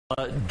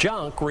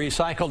Junk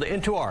recycled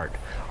into art.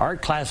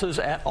 Art classes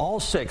at all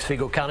 6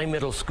 Vigo County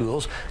middle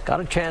schools got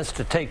a chance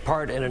to take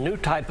part in a new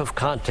type of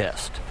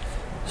contest.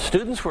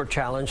 Students were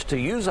challenged to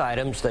use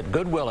items that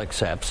Goodwill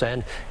accepts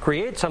and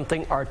create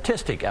something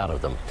artistic out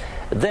of them.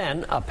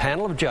 Then a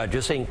panel of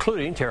judges,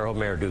 including Terrell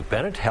Mayor Duke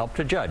Bennett, helped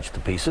to judge the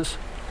pieces.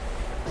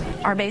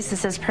 Our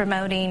basis is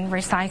promoting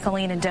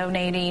recycling and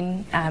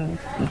donating,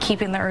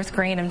 keeping the earth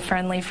green and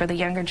friendly for the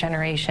younger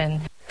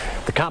generation.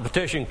 The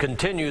competition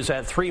continues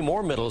at 3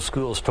 more middle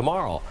schools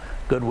tomorrow.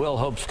 Goodwill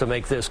hopes to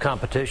make this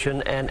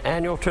competition an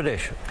annual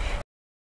tradition.